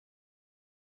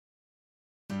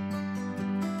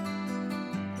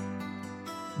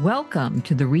Welcome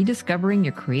to the Rediscovering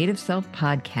Your Creative Self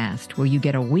podcast, where you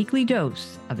get a weekly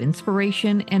dose of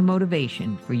inspiration and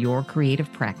motivation for your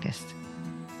creative practice.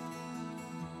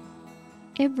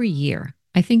 Every year,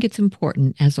 I think it's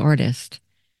important as artists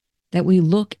that we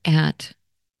look at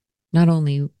not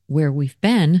only where we've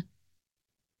been,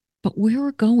 but where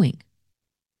we're going.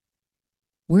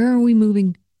 Where are we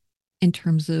moving in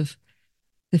terms of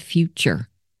the future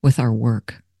with our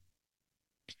work?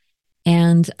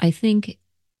 And I think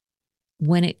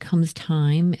when it comes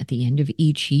time at the end of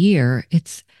each year,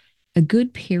 it's a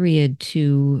good period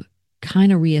to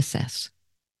kind of reassess.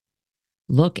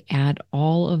 Look at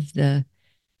all of the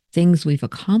things we've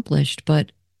accomplished,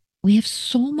 but we have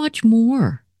so much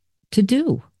more to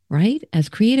do, right? As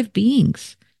creative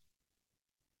beings.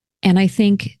 And I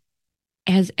think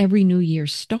as every new year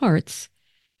starts,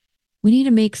 we need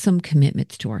to make some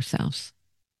commitments to ourselves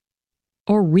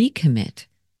or recommit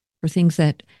for things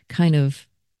that kind of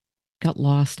got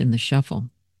lost in the shuffle.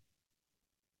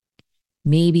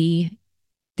 Maybe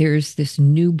there's this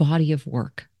new body of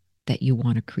work that you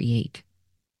want to create.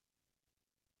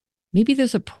 Maybe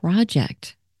there's a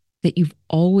project that you've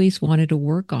always wanted to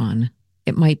work on.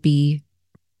 It might be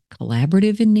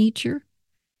collaborative in nature.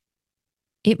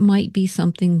 It might be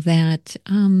something that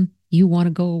you want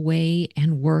to go away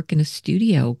and work in a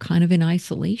studio, kind of in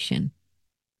isolation.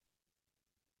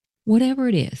 Whatever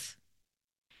it is,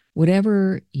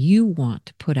 whatever you want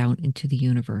to put out into the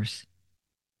universe,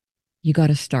 you got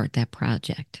to start that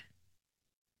project.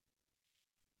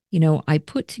 You know, I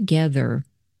put together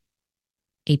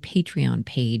a Patreon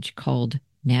page called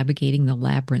Navigating the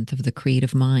Labyrinth of the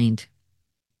Creative Mind.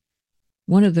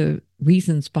 One of the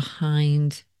reasons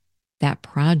behind that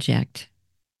project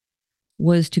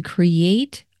was to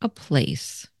create a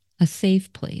place, a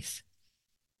safe place,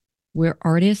 where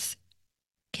artists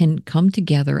can come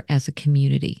together as a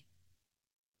community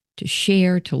to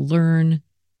share, to learn.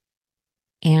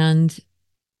 And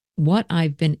what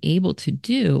I've been able to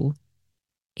do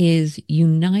is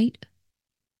unite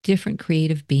different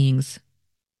creative beings,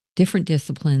 different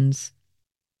disciplines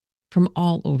from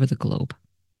all over the globe.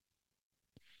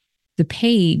 The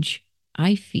page,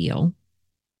 I feel,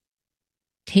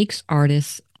 takes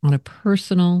artists on a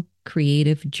personal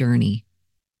creative journey,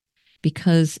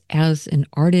 because as an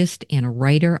artist and a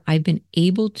writer, I've been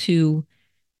able to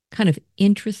kind of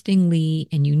interestingly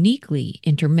and uniquely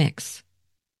intermix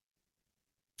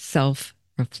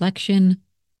self-reflection,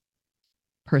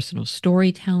 personal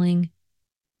storytelling,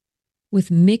 with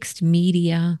mixed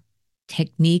media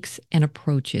techniques and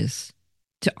approaches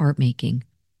to art making.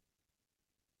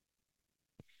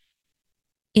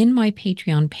 In my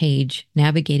Patreon page,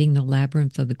 Navigating the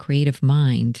Labyrinth of the Creative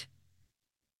Mind,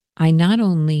 I not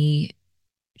only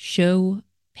show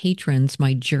patrons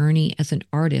my journey as an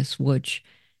artist, which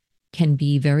can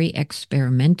be very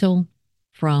experimental,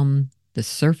 from the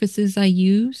surfaces I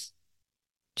use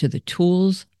to the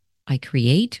tools I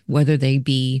create, whether they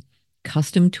be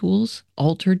custom tools,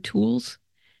 altered tools,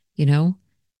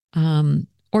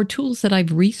 or tools that I've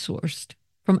resourced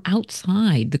from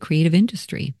outside the creative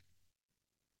industry.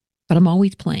 But I'm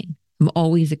always playing. I'm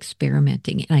always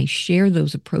experimenting, and I share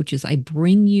those approaches. I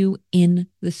bring you in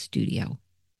the studio.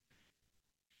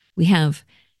 We have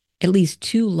at least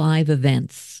 2 live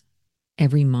events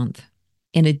every month,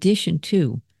 in addition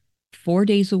to 4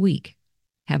 days a week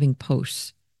having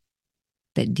posts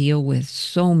that deal with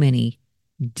so many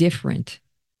different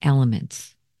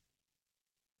elements.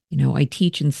 You know, I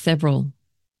teach in several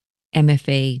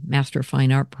MFA, Master of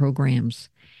Fine Art programs,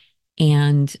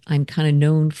 and I'm kind of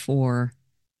known for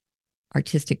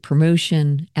artistic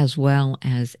promotion, as well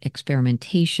as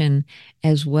experimentation,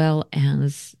 as well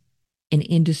as an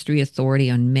industry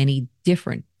authority on many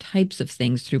different types of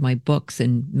things through my books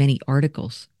and many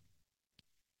articles.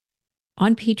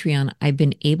 On Patreon, I've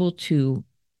been able to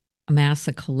amass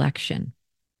a collection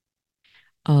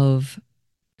of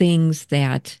things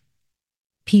that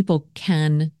people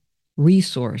can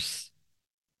resource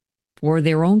for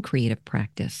their own creative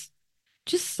practice.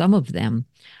 Just some of them.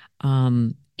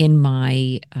 In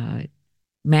my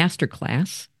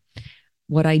masterclass,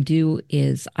 what I do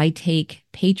is I take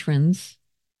patrons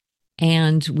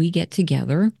and we get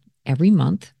together every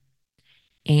month,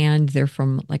 and they're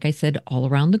from, like I said, all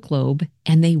around the globe,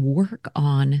 and they work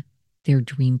on their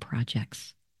dream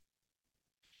projects.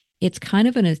 It's kind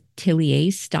of an atelier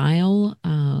style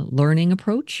learning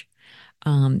approach.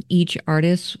 Each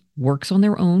artist works on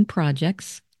their own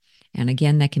projects. And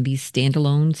again, that can be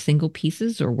standalone single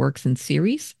pieces or works in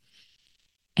series.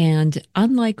 And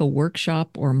unlike a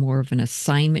workshop or more of an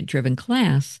assignment-driven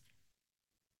class,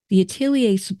 the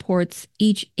atelier supports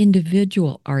each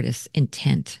individual artist's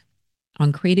intent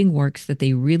on creating works that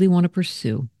they really want to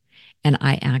pursue, and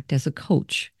I act as a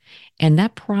coach. And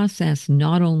that process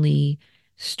not only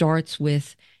starts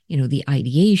with, the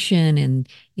ideation and,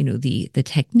 the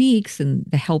techniques and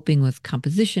the helping with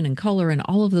composition and color and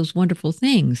all of those wonderful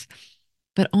things,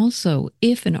 but also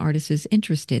if an artist is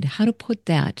interested, how to put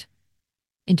that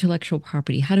intellectual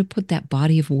property, how to put that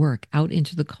body of work out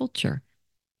into the culture,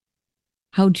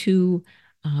 how to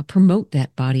promote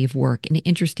that body of work in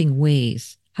interesting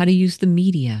ways, how to use the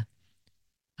media,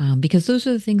 because those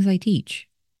are the things I teach.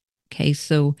 Okay,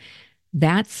 so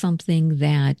that's something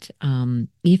that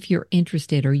if you're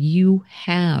interested or you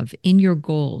have in your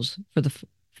goals for the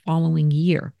following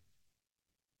year,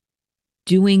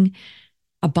 doing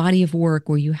a body of work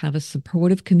where you have a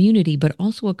supportive community, but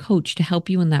also a coach to help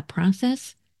you in that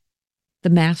process, the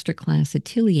Masterclass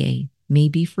Atelier may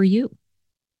be for you.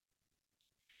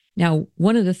 Now,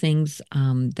 one of the things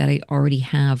that I already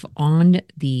have on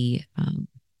the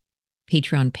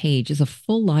Patreon page is a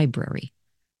full library,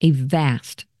 a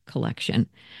vast collection,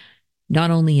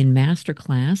 not only in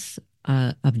masterclass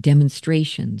of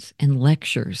demonstrations and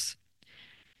lectures.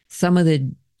 Some of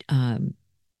the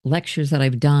lectures that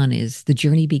I've done is The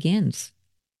Journey Begins,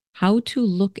 how to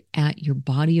look at your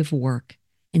body of work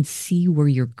and see where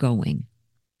you're going.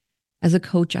 As a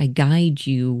coach, I guide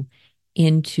you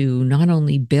into not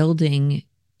only building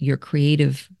your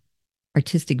creative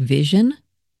artistic vision,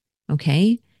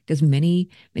 okay? Because many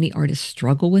artists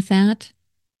struggle with that.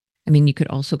 I mean, you could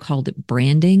also call it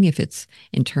branding if it's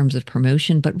in terms of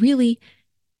promotion, but really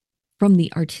from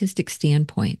the artistic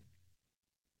standpoint,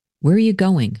 where are you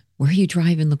going? Where are you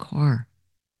driving the car?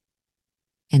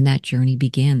 And that journey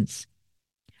begins.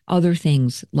 Other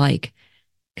things like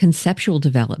conceptual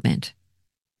development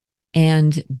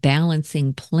and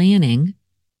balancing planning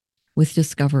with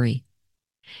discovery.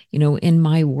 In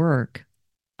my work,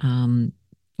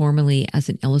 formerly as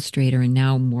an illustrator and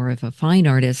now more of a fine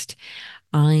artist,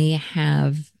 I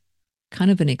have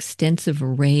kind of an extensive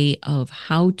array of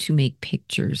how to make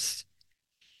pictures.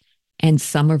 And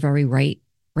some are very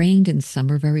right-brained and some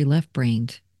are very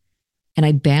left-brained. And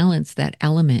I balance that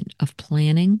element of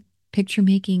planning, picture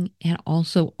making, and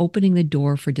also opening the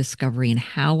door for discovery and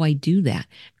how I do that.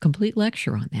 Complete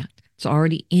lecture on that. It's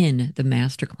already in the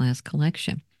Masterclass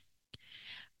collection.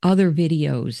 Other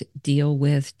videos deal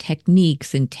with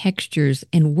techniques and textures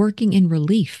and working in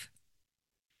relief.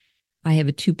 I have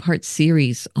a 2-part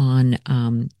series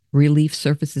on relief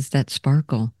surfaces that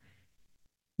sparkle.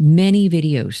 Many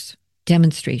videos,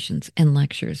 demonstrations, and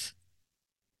lectures.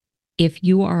 If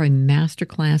you are a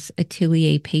Masterclass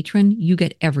Atelier patron, you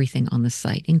get everything on the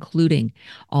site, including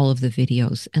all of the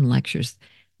videos and lectures,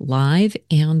 live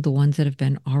and the ones that have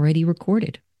been already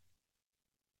recorded.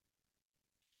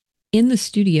 In the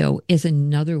studio is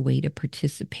another way to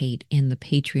participate in the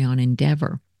Patreon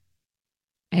endeavor.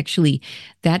 Actually,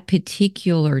 that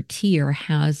particular tier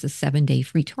has a 7-day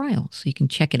free trial, so you can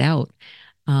check it out.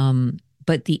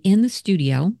 But the In the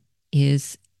Studio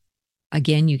is,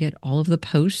 again, you get all of the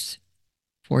posts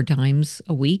 4 times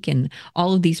a week, and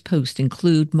all of these posts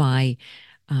include my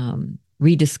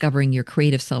Rediscovering Your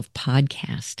Creative Self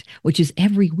podcast, which is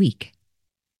every week.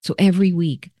 So every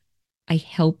week, I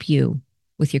help you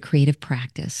with your creative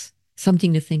practice,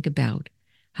 something to think about,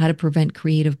 how to prevent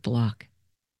creative block,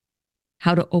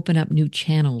 how to open up new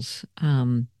channels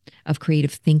of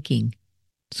creative thinking.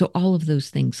 So all of those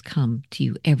things come to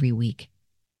you every week.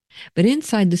 But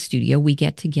inside the studio, we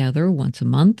get together once a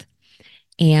month,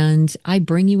 and I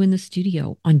bring you in the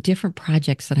studio on different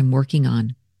projects that I'm working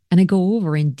on. And I go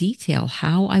over in detail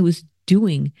how I was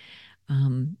doing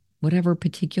whatever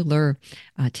particular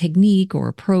technique or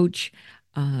approach.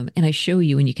 And I show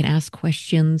you, and you can ask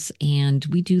questions. And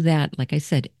we do that, like I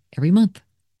said, every month.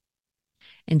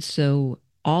 And so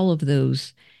all of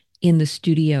those in the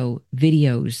studio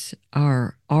videos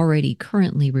are already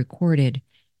currently recorded,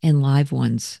 and live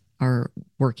ones are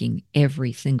working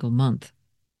every single month.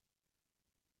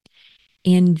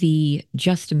 In the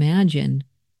Just Imagine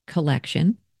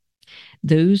collection,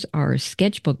 those are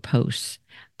sketchbook posts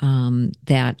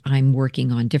that I'm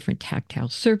working on different tactile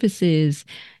surfaces,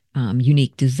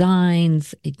 unique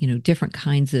designs, different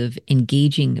kinds of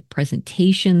engaging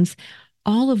presentations,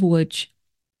 all of which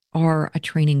are a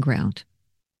training ground.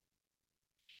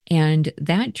 And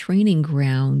that training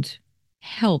ground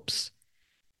helps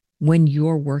when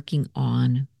you're working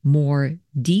on more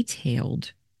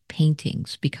detailed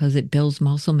paintings because it builds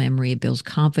muscle memory, it builds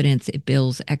confidence, it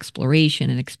builds exploration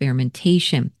and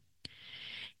experimentation.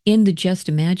 In the Just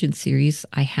Imagine series,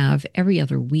 I have every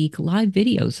other week live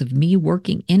videos of me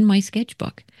working in my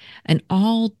sketchbook and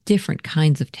all different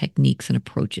kinds of techniques and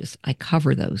approaches. I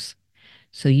cover those.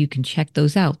 So you can check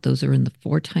those out. Those are in the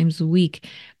 4 times a week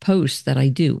posts that I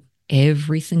do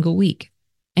every single week.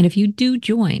 And if you do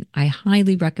join, I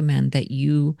highly recommend that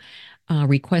you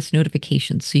request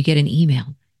notifications so you get an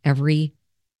email every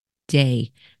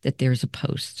day that there's a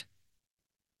post.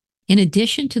 In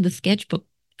addition to the sketchbook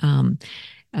um,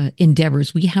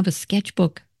 endeavors, we have a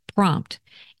sketchbook prompt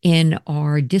in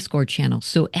our Discord channel.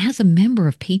 So, as a member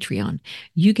of Patreon,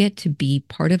 you get to be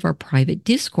part of our private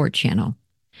Discord channel.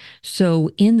 So,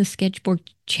 in the sketchbook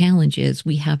challenges,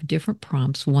 we have different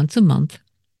prompts once a month.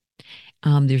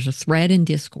 There's a thread in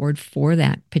Discord for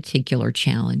that particular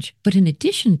challenge. But in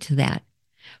addition to that,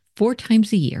 4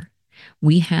 times a year,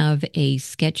 we have a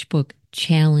sketchbook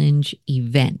challenge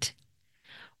event.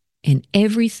 In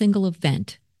every single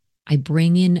event, I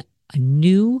bring in a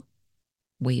new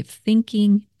way of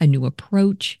thinking, a new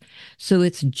approach. So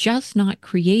it's just not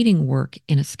creating work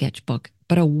in a sketchbook,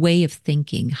 but a way of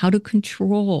thinking, how to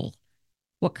control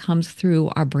what comes through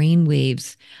our brain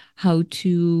waves, how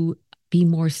to be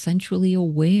more centrally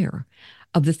aware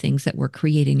of the things that we're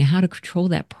creating and how to control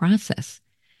that process.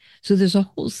 So there's a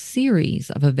whole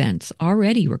series of events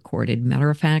already recorded.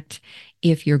 Matter of fact,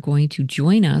 if you're going to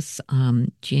join us,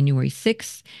 January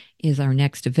 6th is our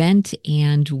next event,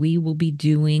 and we will be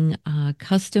doing creating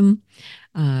custom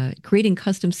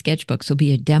sketchbooks. There'll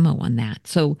be a demo on that.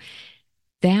 So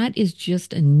that is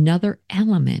just another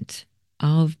element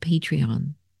of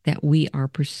Patreon that we are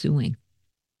pursuing.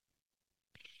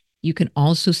 You can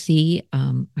also see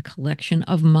a collection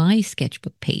of my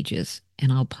sketchbook pages,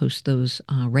 and I'll post those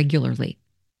regularly.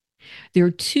 There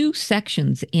are 2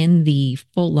 sections in the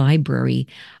full library.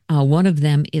 One of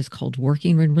them is called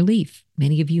Working in Relief.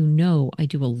 Many of you know I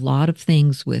do a lot of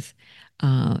things with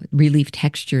relief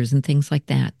textures and things like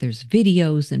that. There's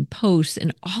videos and posts,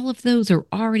 and all of those are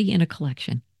already in a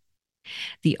collection.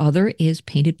 The other is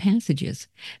Painted Passages.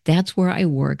 That's where I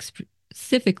work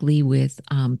specifically with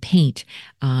paint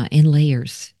and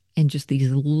layers and just these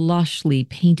lushly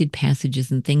painted passages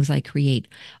and things I create.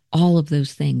 All of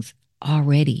those things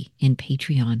already in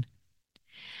Patreon.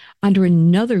 Under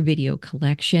another video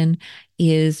collection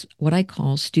is what I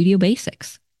call Studio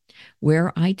Basics,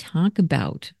 where I talk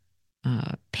about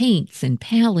paints and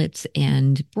palettes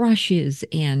and brushes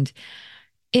and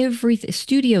everything,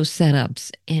 studio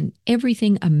setups and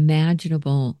everything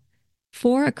imaginable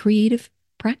for a creative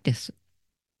practice.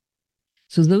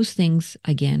 So those things,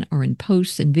 again, are in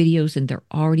posts and videos, and they're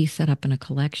already set up in a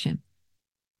collection.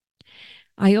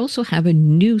 I also have a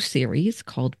new series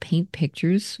called Paint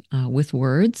Pictures with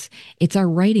Words. It's our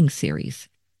writing series.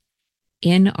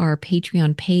 In our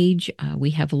Patreon page,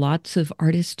 we have lots of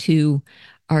artists who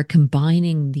are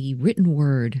combining the written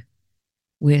word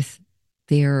with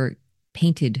their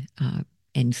painted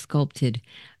and sculpted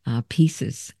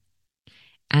pieces.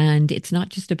 And it's not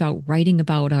just about writing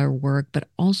about our work, but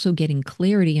also getting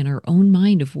clarity in our own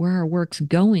mind of where our work's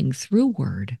going through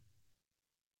word.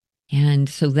 And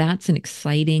so that's an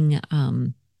exciting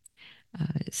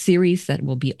series that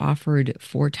will be offered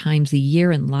 4 times a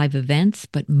year in live events,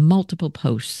 but multiple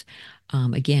posts.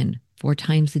 Again, 4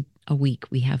 times a week,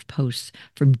 we have posts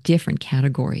from different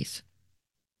categories.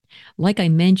 Like I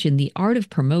mentioned, the art of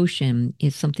promotion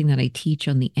is something that I teach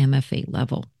on the MFA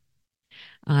level.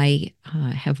 I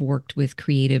have worked with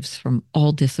creatives from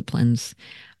all disciplines.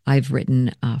 I've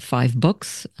written 5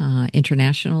 books,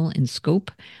 international in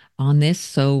scope, on this.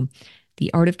 So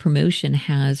the art of promotion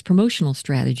has promotional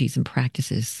strategies and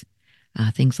practices,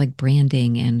 things like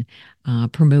branding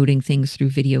and promoting things through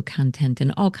video content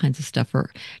and all kinds of stuff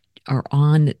are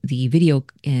on the video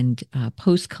and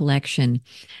post collection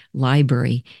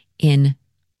library in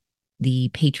the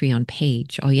Patreon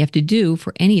page. All you have to do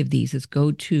for any of these is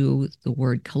go to the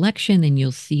word collection and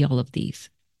you'll see all of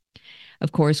these.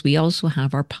 Of course, we also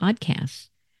have our podcasts.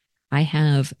 I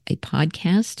have a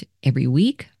podcast every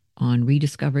week on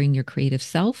rediscovering your creative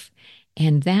self.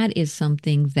 And that is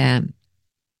something that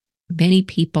many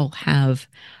people have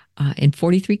in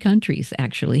 43 countries,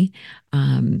 actually,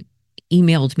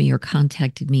 emailed me or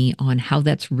contacted me on how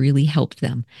that's really helped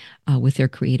them with their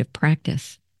creative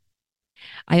practice.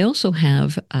 I also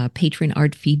have patron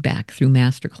art feedback through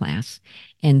Masterclass,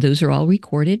 and those are all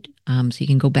recorded, so you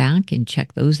can go back and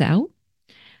check those out.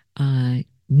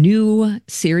 New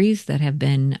series that have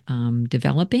been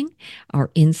developing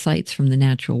are Insights from the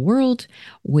Natural World,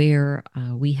 where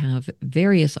we have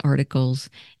various articles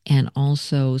and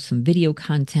also some video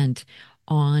content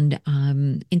on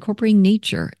incorporating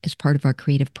nature as part of our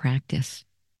creative practice.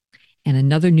 And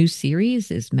another new series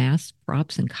is Masks,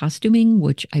 Props, and Costuming,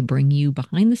 which I bring you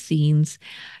behind the scenes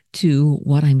to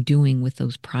what I'm doing with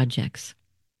those projects.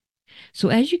 So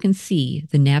as you can see,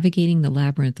 the Navigating the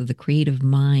Labyrinth of the Creative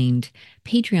Mind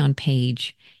Patreon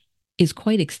page is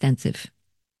quite extensive.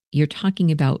 You're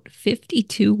talking about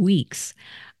 52 weeks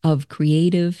of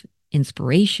creative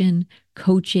inspiration,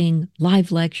 coaching,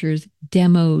 live lectures,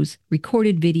 demos,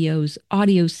 recorded videos,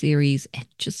 audio series, and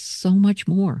just so much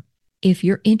more. If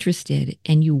you're interested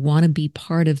and you want to be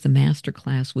part of the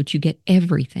masterclass, which you get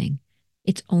everything,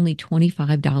 it's only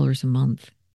 $25 a month.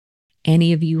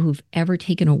 Any of you who've ever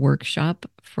taken a workshop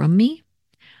from me,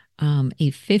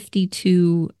 a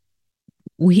 52-week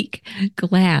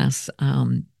class,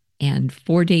 and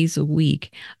 4 days a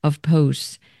week of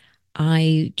posts,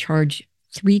 I charge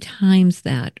 3 times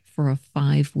that for a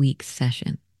 5-week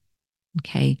session.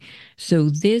 Okay. So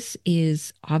this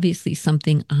is obviously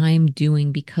something I'm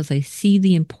doing because I see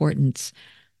the importance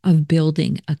of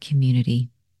building a community.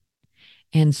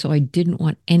 And so I didn't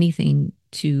want anything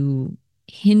to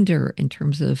hinder in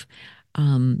terms of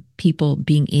people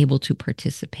being able to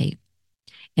participate.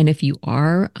 And if you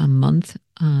are a month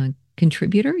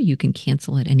contributor, you can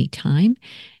cancel at any time.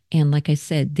 And like I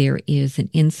said, there is an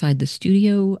Inside the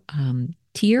Studio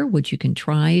tier, which you can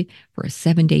try for a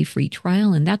 7-day free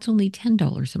trial, and that's only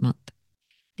 $10 a month.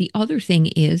 The other thing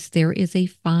is there is a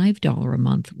 $5 a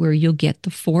month where you'll get the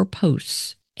 4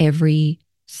 posts every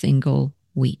single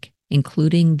week,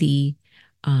 including the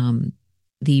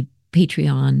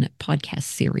Patreon podcast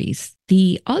series.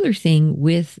 The other thing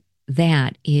with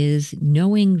that is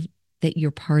knowing that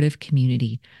you're part of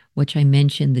community, which I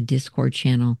mentioned, the Discord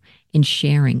channel, and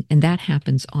sharing, and that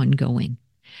happens ongoing.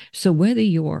 So whether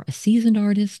you're a seasoned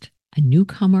artist, a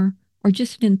newcomer, or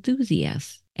just an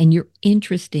enthusiast, and you're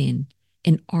interested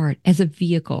in art as a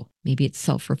vehicle, maybe it's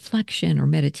self-reflection or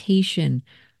meditation,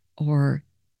 or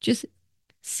just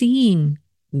seeing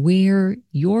where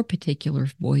your particular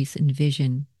voice and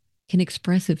vision can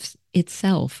express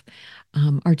itself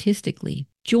artistically,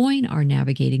 join our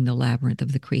Navigating the Labyrinth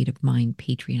of the Creative Mind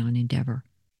Patreon endeavor,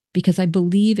 because I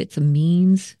believe it's a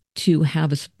means to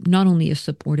have not only a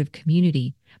supportive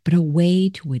community, but a way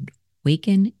to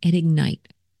awaken and ignite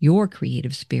your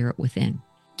creative spirit within.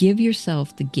 Give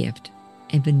yourself the gift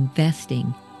of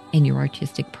investing in your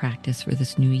artistic practice for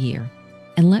this new year,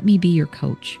 and let me be your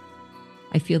coach.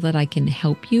 I feel that I can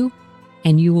help you,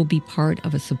 and you will be part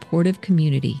of a supportive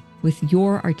community with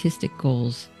your artistic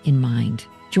goals in mind.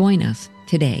 Join us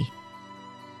today.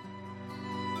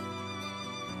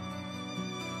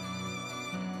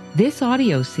 This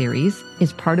audio series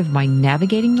is part of my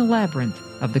Navigating the Labyrinth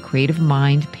of the Creative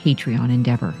Mind Patreon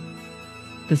endeavor.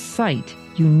 The site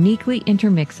uniquely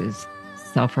intermixes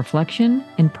self-reflection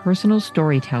and personal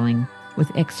storytelling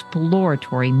with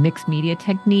exploratory mixed media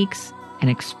techniques and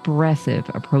expressive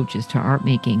approaches to art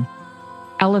making,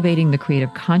 elevating the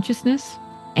creative consciousness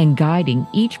and guiding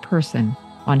each person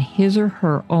on his or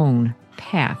her own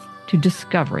path to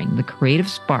discovering the creative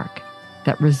spark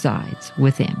that resides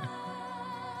within.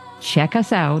 Check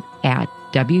us out at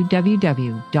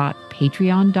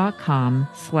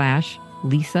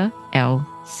www.patreon.com/Lisa L.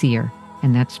 Cyr,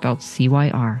 and that's spelled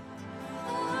CYR.